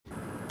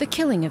The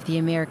killing of the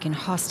American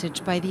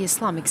hostage by the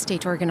Islamic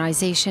State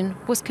organization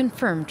was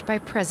confirmed by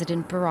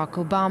President Barack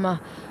Obama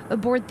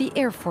aboard the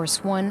Air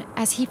Force One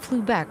as he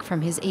flew back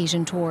from his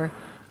Asian tour.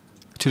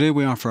 Today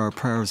we offer our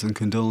prayers and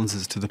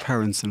condolences to the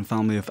parents and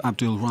family of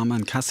Abdul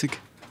Rahman Kassig,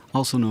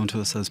 also known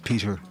to us as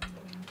Peter.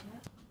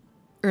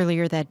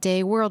 Earlier that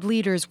day, world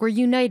leaders were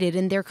united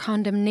in their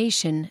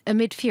condemnation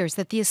amid fears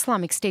that the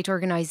Islamic State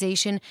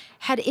organization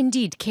had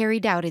indeed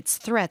carried out its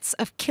threats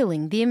of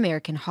killing the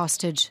American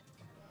hostage.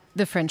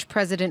 The French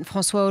President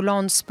François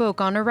Hollande spoke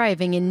on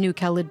arriving in New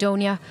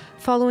Caledonia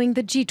following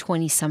the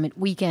G20 summit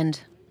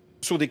weekend.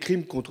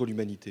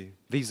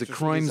 These are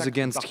crimes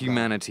against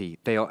humanity.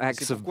 They are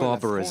acts of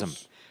barbarism.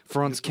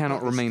 France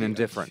cannot remain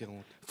indifferent.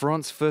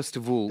 France, first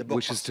of all,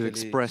 wishes to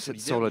express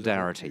its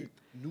solidarity.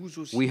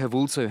 We have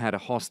also had a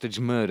hostage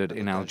murdered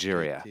in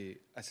Algeria. The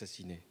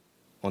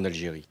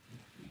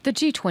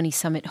G20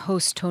 summit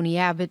host Tony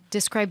Abbott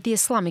described the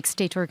Islamic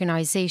State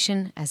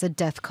organization as a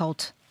death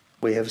cult.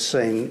 We have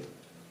seen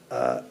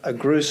a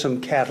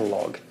gruesome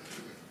catalogue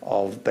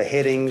of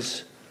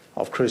beheadings,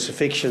 of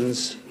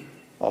crucifixions,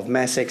 of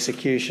mass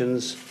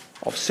executions,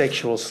 of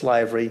sexual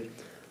slavery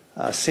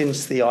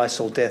since the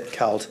ISIL death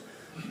cult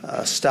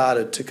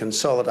started to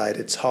consolidate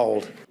its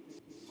hold.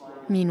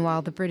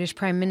 Meanwhile, the British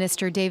Prime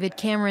Minister David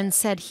Cameron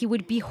said he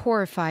would be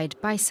horrified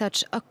by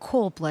such a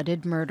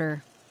cold-blooded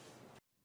murder.